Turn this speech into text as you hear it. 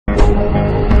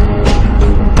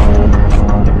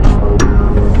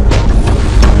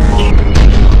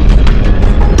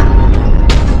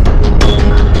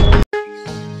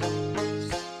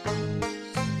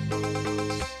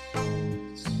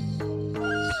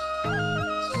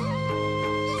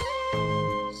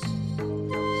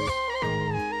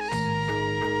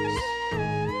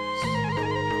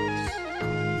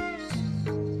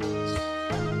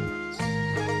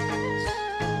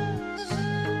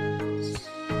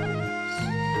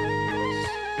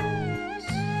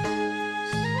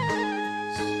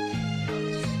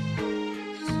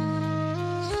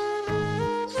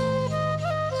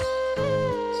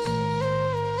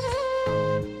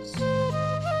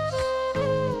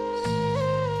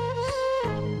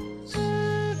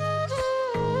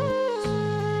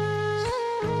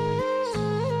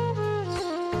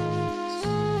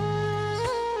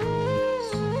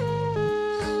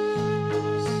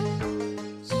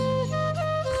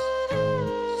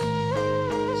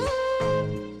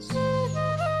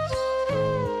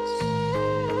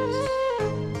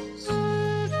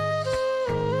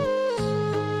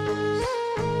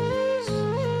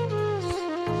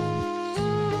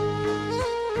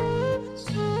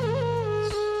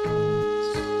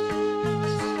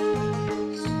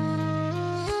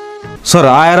Sir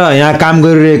आएर यहाँ काम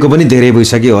गरिरहेको पनि धेरै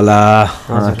भइसक्यो होला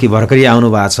कि भर्खरै आउनु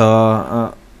भएको छ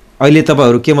अहिले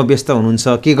तपाईहरु केमा व्यस्त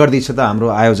हुनुहुन्छ के गर्दैछ त हाम्रो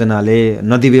आयोजनाले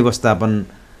नदी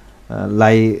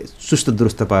व्यवस्थापनलाई सुस्त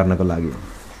दुरुस्त पार्नको लागि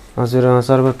हजुर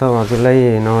सर्वप्रथम हजुरलाई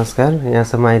नमस्कार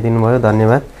यहाँसम्म आइदिनु भयो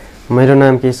धन्यवाद मेरो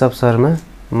नाम केशव शर्मा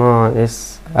म यस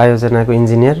आयोजनाको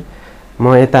इन्जिनियर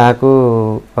म यता आएको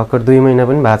भर्खर 2 महिना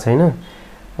पनि भएको छैन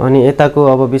अनि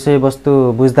यताको अब विषयवस्तु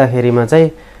बुझ्दाखेरिमा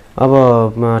चाहिँ अब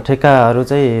ठेक्काहरू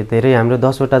चाहिँ धेरै हाम्रो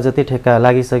 10 वटा जति ठेक्का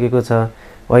लागिसकेको छ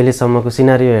अहिलेसम्मको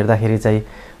सिनारियो हेर्दाखेरि चाहिँ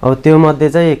अब त्यो मध्ये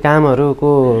चाहिँ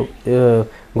कामहरुको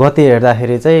गति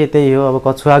हेर्दाखेरि चाहिँ त्यही हो अब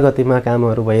कछुवा गतिमा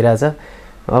कामहरु भइराछ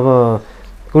अब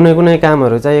कुनै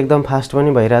कामहरु चाहिँ एकदम फास्ट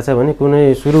पनि भइराछ भने कुनै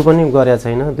सुरु पनि गरेको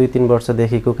छैन 2-3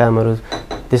 वर्षदेखिको कामहरु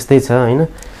त्यस्तै छ हैन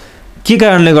के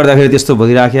कारणले गर्दाखेरि त्यस्तो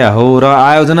भइराख्या हो र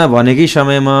आयोजना भनेकै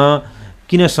समयमा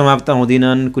किन समाप्त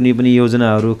हुँदिनन् कुनै पनि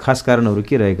योजनाहरु खास कारणहरु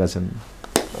के रहेका छन्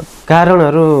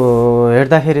कारणहरु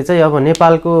हेर्दाखेरि चाहिँ अब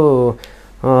नेपालको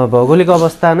भौगोलिक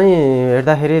अवस्था नै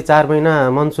हेर्दाखेरि 4 महिना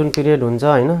मनसुन पिरियड हुन्छ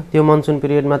हैन त्यो मनसुन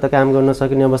पिरियडमा त काम गर्न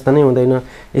सकिने अवस्था नै हुँदैन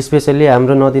स्पेशली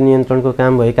हाम्रो नदी नियन्त्रणको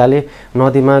काम भएकाले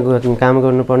नदीमा काम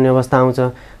गर्नुपर्ने अवस्था आउँछ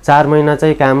 4 महिना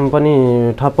चाहिँ काम पनि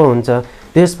ठप्प हुन्छ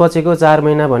त्यसपछिको 4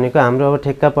 महिना भनेको हाम्रो अब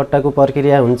ठेक्का पट्टाको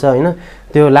प्रक्रिया हुन्छ हैन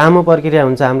त्यो लामो प्रक्रिया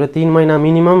हुन्छ हाम्रो 3 महिना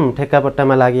मिनिमम ठेक्का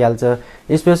पट्टामा लागिहाल्छ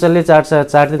स्पेशली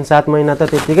 4 दिन 7 महिना त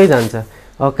त्यतिकै जान्छ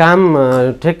अब काम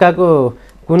ठेक्काको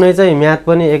कुनै चाहिँ म्याद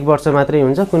पनि 1 वर्ष मात्रै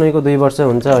हुन्छ कुनैको 2 वर्ष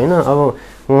हुन्छ हैन अब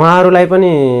उहाँहरुलाई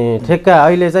पनि ठेक्का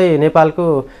अहिले चाहिँ नेपालको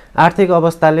आर्थिक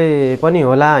अवस्थाले पनि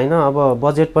होला हैन अब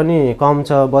बजेट पनि कम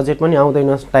छ बजेट पनि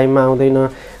आउँदैन टाइममा आउँदैन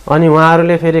अनि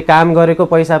उहाँहरुले फेरि काम गरेको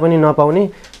पैसा पनि नपाउने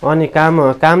अनि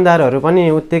कामदारहरु पनि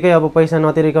उत्तिकै अब पैसा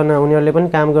नतिरिकन उनीहरुले पनि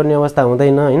काम गर्ने अवस्था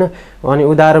हुँदैन हैन अनि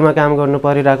उधारोमा काम गर्नु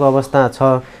परिरहेको अवस्था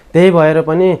छ त्यही भएर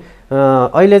पनि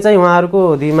अहिले चाहिँ उहाँहरुको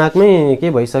दिमागमै के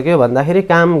भइसक्यो भन्दाखेरि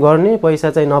काम गर्ने पैसा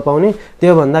चाहिँ नपाउने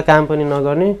त्यो भन्दा काम पनि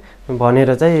नगर्ने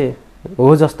भनेर चाहिँ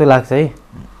हो जस्तो लाग्छ है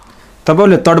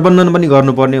तपाईले तटबन्धन पनि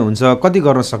गर्नुपर्ने हुन्छ कति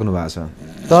गर्न सक्नु भएको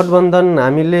छ तटबन्धन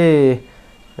हामीले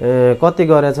कति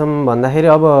गरेछौं भन्दाखेरि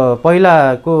अब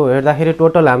पहिलाको हेर्दाखेरि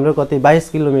टोटल हाम्रो कति 22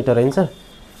 किलोमिटर हैन सर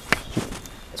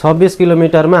 26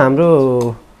 किलोमिटरमा हाम्रो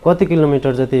कति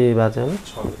किलोमिटर जति भएको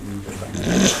छ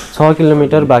 6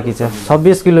 किलोमिटर बाँकी छ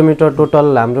 26 किलोमिटर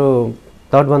टोटल हाम्रो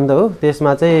तटबन्ध हो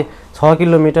त्यसमा चाहिँ 6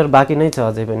 किलोमिटर बाँकी नै छ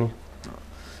अझै पनि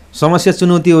समस्या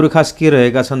चुनौतीहरु खास के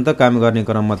रहेका छन् त काम गर्ने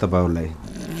क्रममा तपाईहरुलाई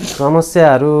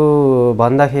समस्याहरु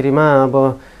भन्दाखेरिमा अब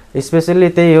स्पेशली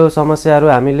त्यही हो समस्याहरु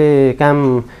हामीले काम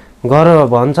गर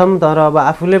भन्छौं तर अब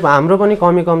आफूले हाम्रो पनि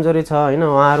कमी कमजोरी छ हैन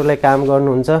उहाँहरुलाई काम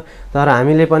गर्नुहुन्छ तर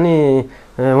हामीले पनि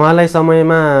उहाँलाई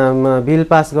समयमा बिल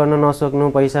पास गर्न नसक्नु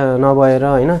पैसा नभएर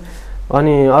हैन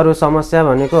अनि अरु समस्या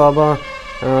भनेको अब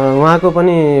उहाँको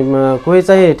पनि कोही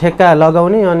चाहिँ ठेक्का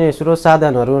लगाउने अनि स्रोत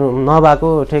साधनहरु नभएको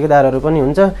ठेकेदारहरु पनि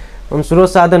हुन्छ अनि स्रोत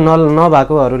साधन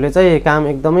नभएकोहरुले चाहिँ काम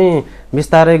एकदमै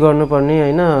विस्तारै गर्नुपर्ने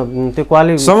हैन त्यो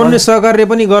क्वालिटी समन्वय सहकार्य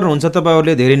पनि गर्नुहुन्छ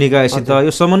तपाईहरुले धेरै निकायसित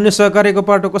यो समन्वय सहकार्यको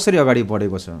पाटो कसरी अगाडि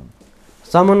बढेको छ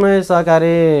समन्वय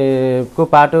सहकार्यको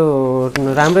पाटो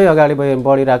राम्रै अगाडि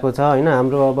बढिरहेको छ हैन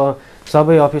हाम्रो अब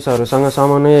सबै अफिसहरुसँग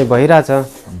समन्वय भइराछ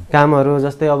कामहरु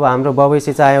जस्तै अब हाम्रो बबई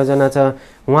सिंचाइ आयोजना छ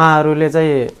उहाँहरुले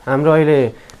चाहिँ हाम्रो अहिले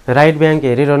राइट ब्याङ्क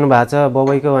हेरिरहनु भएको छ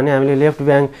बबईको भने हामीले लेफ्ट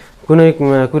ब्याङ्क कुनै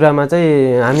कुरामा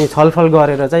चाहिँ हामी छलफल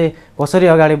गरेर चाहिँ कसरी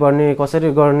अगाडि बढ्ने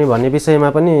कसरी गर्ने भन्ने विषयमा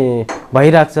पनि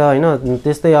भइराछ हैन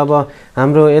त्यस्तै अब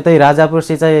हाम्रो यतै राजापुर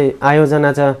सिंचाइ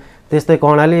आयोजना छ त्यस्तै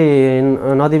कर्णाली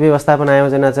नदी व्यवस्थापन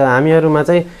आयोजना छ हामीहरुमा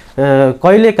चाहिँ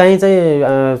कहिले काहीँ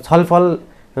चाहिँ छलफल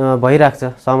भइराछ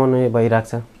समन्वय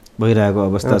भइरहेको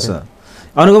अवस्था छ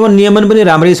अनुगमन नियमन पनि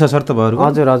राम्रै छ सर तपाईहरुको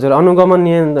हजुर अनुगमन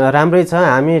नियम राम्रै छ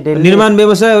हामी निर्माण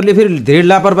व्यवसायहरुले फेरि धेरै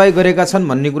लापरवाही गरेका छन्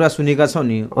भन्ने कुरा सुनेका छौ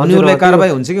नि उनीहरुलाई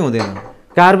कारबाही हुन्छ कि हुँदैन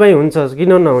कारबाही हुन्छ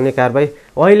किन नहुने कारबाही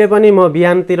अहिले पनि म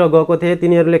बिहानतिर गएको थिए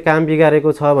तिनीहरुले काम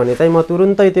बिगारेको छ भने चाहिँ म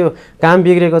तुरुन्तै त्यो काम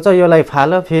बिग्रेको छ योलाई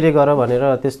फाल फेरि गर भनेर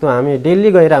त्यस्तो हामी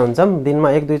डेली गइरा हुन्छौं दिनमा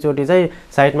 1-2 चोटी चाहिँ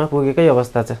साइटमा पुगेकै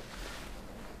अवस्था छ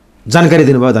जानकारी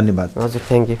दिनुभयो धन्यवाद हजुर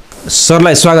थ्यांक यू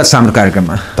सरलाई स्वागत छ हाम्रो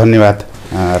कार्यक्रममा धन्यवाद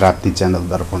राप्ती च्यानल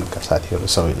दर्पणका साथीहरु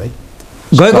सबैलाई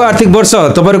गएको आर्थिक वर्ष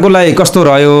तपाईहरुको लागि कस्तो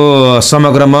रह्यो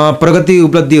समग्रमा प्रगति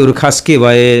उपलब्धिहरु खास के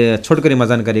भए छोटकरीमा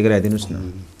जानकारी गराइदिनुस् न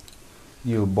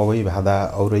यो बबई भादा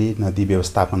औरै नदी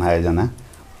व्यवस्थापन आयोजना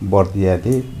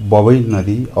बर्दियाले बबई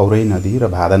नदी औरै नदी र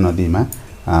भादा नदीमा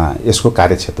यसको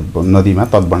कार्यक्षेत्र नदीमा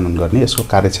तटबन्धन गर्ने यसको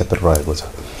कार्यक्षेत्र रहेको छ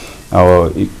अब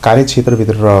कार्यक्षेत्र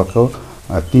भित्र रहेको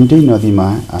तीनटै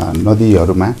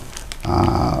नदीहरुमा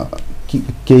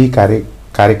केही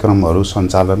कार्यक्रमहरु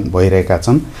सञ्चालन भइरहेका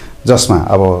छन् जसमा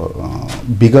अब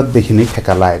विगतदेखि नै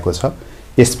ठेक्का लागेको छ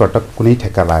यसपटक कुनै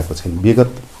ठेक्का लागेको छैन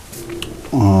विगत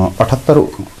 78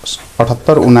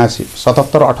 78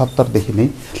 77 78देखि नै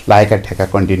लागेका ठेक्का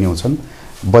कन्टिन्यू छन्।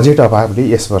 बजेट अभावले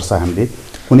यस वर्ष हामीले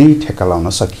कुनै ठेक्का लाउन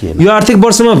सकिएन। यो आर्थिक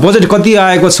वर्षमा बजेट कति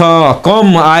आएको छ,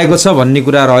 कम आएको छ भन्ने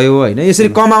कुरा रह्यो होइन। यसरी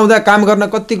कम आउँदा काम गर्न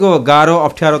कतिको गाह्रो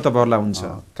अप्ठ्यारो तपाईँहरूलाई हुन्छ?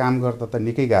 काम गर्दा त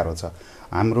निकै गाह्रो छ।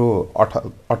 हाम्रो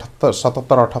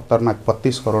 77 78मा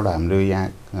 32 करोड हाम्रो यहाँ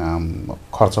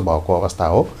खर्च भएको अवस्था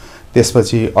हो।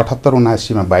 त्यसपछि 78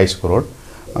 79मा 22 करोड,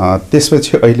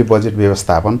 त्यसपछि अहिले बजेट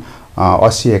व्यवस्थापन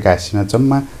 80 81मा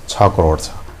जम्मा 6 करोड छ।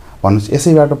 भन्नुहोस्,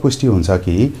 यसैबाट पुष्टि हुन्छ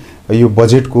कि यो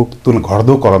बजेटको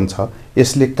घट्दो क्रम छ।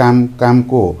 यसले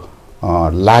कामको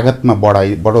लागतमा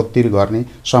बढोत्तरी गर्ने,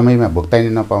 समयमा भुक्तानी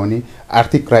नपाउने,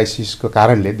 आर्थिक क्राइसिसको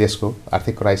कारणले, देशको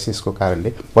आर्थिक क्राइसिसको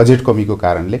कारणले, बजेट कमीको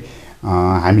कारणले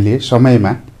हामीले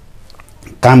समयमा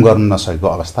काम गर्न नसकेको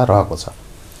अवस्था रहेको छ।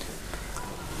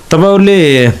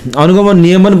 तपाईँहरूले अनुगमन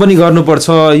नियमन पनि गर्नुपर्छ।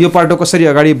 यो पाटो कसरी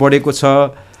अगाडि बढेको छ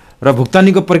र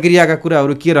भुक्तानीको प्रक्रियाका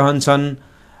कुराहरू के रहन्छन्?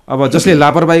 अब जसले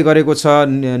लापरवाही गरेको छ,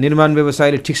 निर्माण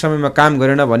व्यवसायले ठिक समयमा काम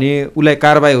गरेन भने उसलाई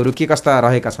कारबाहीहरू के कस्ता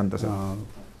रहेका छन् त सर?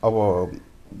 अब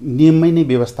नियममै नै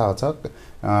व्यवस्था छ।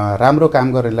 राम्रो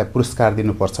काम गर्नेलाई पुरस्कार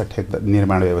दिनुपर्छ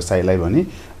निर्माण व्यवसायीलाई भने,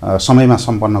 समयमा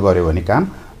सम्पन्न गर्यो भने काम,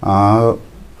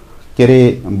 के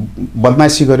अरे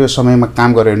बदमासी गर्यो समयमा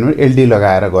काम गर्यो भने एलडी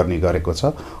लगाएर गर्ने गरेको छ।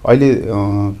 अहिले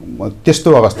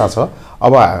त्यस्तो अवस्था छ।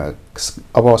 अब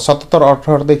 77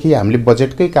 78देखि हामीले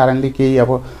बजेटकै कारणले केही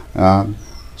अब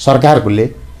सरकारले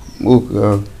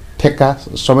ठेक्का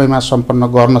समयमा सम्पन्न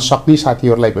गर्न सक्ने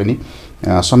साथीहरूलाई पनि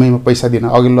समयमा पैसा दिन,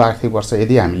 अघिल्लो आर्थिक वर्ष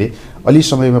यदि हामीले अलि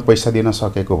समयमा पैसा दिन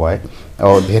सकेको भए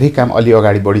धेरै काम अलि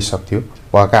अगाडि बढिसक्थ्यो।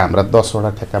 भएका हाम्रा 10वटा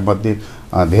ठेक्का मध्ये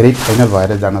धेरै फाइनल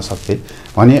भएर जान सक्थे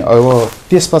भने अब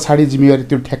त्यस पछाडि जिम्मेवारी,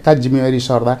 त्यो ठेक्का जिम्मेवारी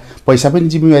सर्दा पैसा पनि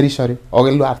जिम्मेवारी सर्यो।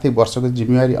 अघिल्लो आर्थिक वर्षको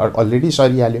जिम्मेवारी अलरेडी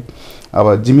सरिहाल्यो।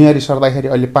 अब जिम्मेवारी सर्दाखेरि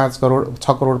अहिले 5 करोड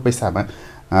 6 करोड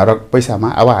पैसामा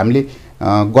अब हामीले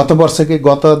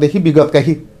गतदेखि विगतका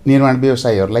निर्माण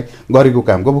व्यवसायीहरूलाई गरेको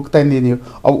कामको भुक्तानी दिने हो।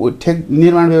 अब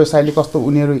निर्माण व्यवसायले कस्तो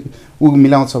उनीहरू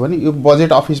मिलाउँछ भने यो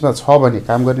बजेट अफिसमा छ भने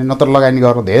काम गर्ने, नत्र लगानी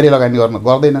गर्न, धेरै लगानी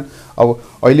गर्दैन। अब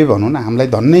अहिले भनौँ न, हामीलाई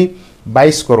धन्नै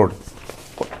 22 करोड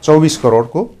 24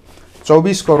 करोडको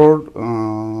 24 करोड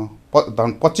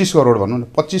 25 करोड भनौँ न,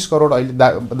 25 करोड अहिले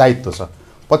दायित्व छ।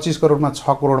 25 करोडमा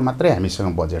 6 करोड मात्रै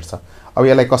हामीसँग बजेट छ। अब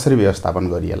यसलाई कसरी व्यवस्थापन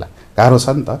गरिएला? गाह्रो छ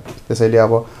नि त। त्यसैले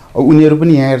अब उनीहरू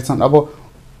पनि यहाँ हेर्छन्। अब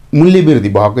मूल्य वृद्धि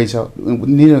भएकै छ,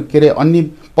 के अरे अन्य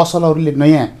पसलहरूले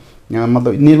नयाँ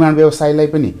मतलब निर्माण व्यवसायलाई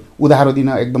पनि उधारो दिन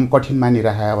एकदम कठिन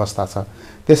मानिरहेको अवस्था छ।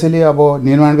 त्यसैले अब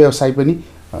निर्माण व्यवसाय पनि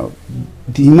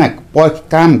धिमा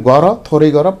काम गर,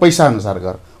 थोरै गर, पैसा अनुसार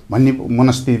गर भन्ने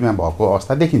मनस्थितिमा भएको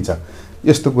अवस्था देखिन्छ।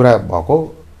 यस्तो कुरा भएको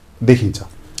देखिन्छ।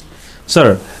 सर,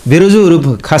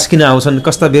 बेरोजगारहरू खास किन आउँछन्?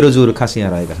 कस्ता बेरोजगारहरू खास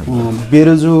यहाँ रहेका छन्?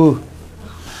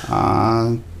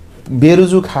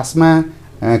 बेरोजु खासमा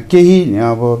केही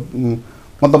अब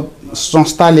मतलब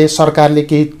संस्थाले, सरकारले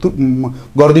केही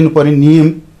गरिदिनु पर्ने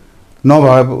नियम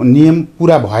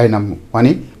पुरा भएन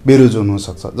भने बेरोजु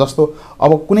हुनसक्छ। जस्तो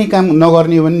अब कुनै काम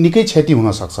नगर्ने हो भने निकै क्षति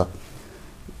हुनसक्छ।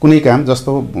 कुनै काम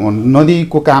जस्तो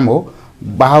नदीको काम हो,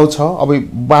 बहाव छ, अब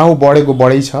बहाव बढेको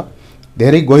बढै छ,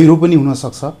 धेरै गहिरो पनि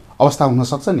हुनसक्छ अवस्था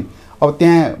हुनसक्छ नि। अब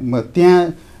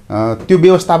त्यहाँ त्यो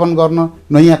व्यवस्थापन गर्न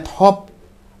नयाँ थप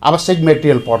आवश्यक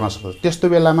मेटेरियल पर्न सक्छ। त्यस्तो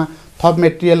बेलामा थप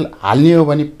मेटेरियल हाल्ने हो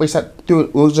भने पैसा, त्यो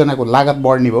योजनाको लागत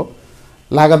बढ्ने भयो।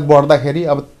 लागत बढ्दाखेरि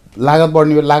अब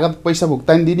लागत पैसा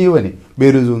भुक्तानी दिने हो भने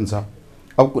बेरोजु हुन्छ।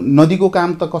 अब नदीको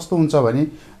काम त कस्तो हुन्छ भने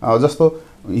जस्तो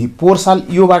पोहोर साल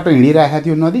यो बाटो हिँडिरहेको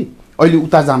थियो नदी, अहिले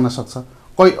उता जान सक्छ।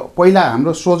 पहिला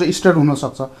हाम्रो सोझो स्ट्रेट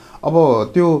हुनसक्छ। अब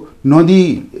त्यो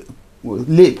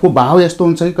नदीले को भाव यस्तो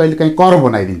हुन्छ कि कहिले काहीँ कर्व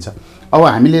बनाइदिन्छ। अब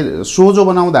हामीले सोझो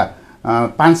बनाउँदा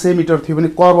 500 मिटर थियो भने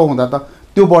कर्व हुँदा त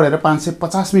त्यो बढेर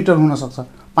 550 मिटर हुनसक्छ।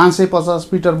 550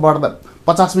 मिटर बढ्दा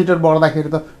 50 मिटर बढ्दाखेरि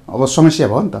त अब समस्या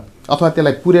भयो नि त। अथवा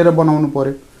त्यसलाई पुरेर बनाउनु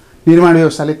पर्यो। निर्माण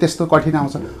व्यवसायले त्यस्तो कठिन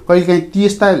आउँछ। कहिलेकाहीँ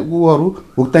त्यस्ता उहरू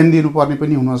भुक्तानी दिनुपर्ने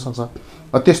पनि हुनसक्छ।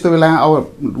 त्यस्तो बेला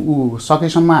अब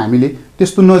सकेसम्म हामीले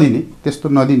त्यस्तो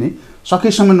नदिने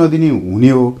सकेसम्म नदिने हुने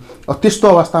हो। त्यस्तो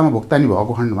अवस्थामा भुक्तानी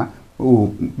भएको खण्डमा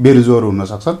बेरोजगार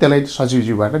हुनसक्छ। त्यसलाई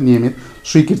सचिवज्यूबाट नियमित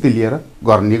स्वीकृति लिएर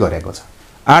गर्ने गरेको छ।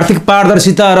 आर्थिक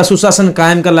पारदर्शिता र सुशासन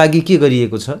कायमका लागि के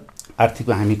गरिएको छ?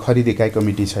 आर्थिकमा हामी खरिद इकाइ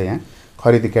कमिटी छ, यहाँ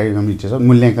खरिद इकाइ कमिटी छ,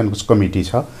 मूल्याङ्कन कमिटी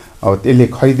छ। अब त्यसले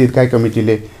खरिद इकाइ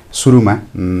कमिटीले सुरुमा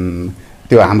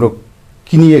त्यो हाम्रो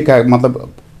किनिएका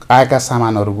मतलब आएका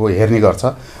सामानहरूको हेर्ने गर्छ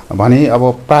भने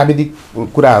अब प्राविधिक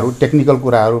कुराहरू, टेक्निकल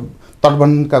कुराहरू,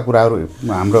 तटबन्धका कुराहरू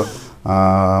हाम्रो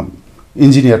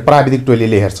इन्जिनियर प्राविधिक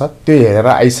टोलीले हेर्छ। त्यो हेरेर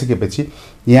आइसकेपछि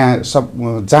यहाँ सब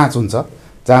जाँच हुन्छ।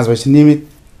 जाँच भएपछि नियमित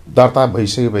दर्ता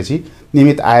भइसकेपछि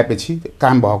नियमित आएपछि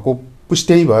काम भएको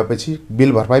पुष्टि भएपछि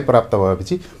बिल भरपाई प्राप्त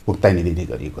भएपछि भुक्तानी दिने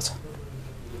गरिएको छ।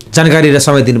 जानकारी र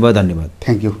समय दिनुभयो, धन्यवाद।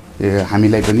 Thank you.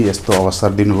 हामीलाई पनि यस्तो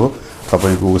अवसर दिनुभयो,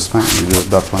 तपाईँको उसमा यो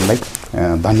दर्पणलाई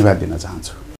धन्यवाद दिन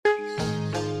चाहन्छु।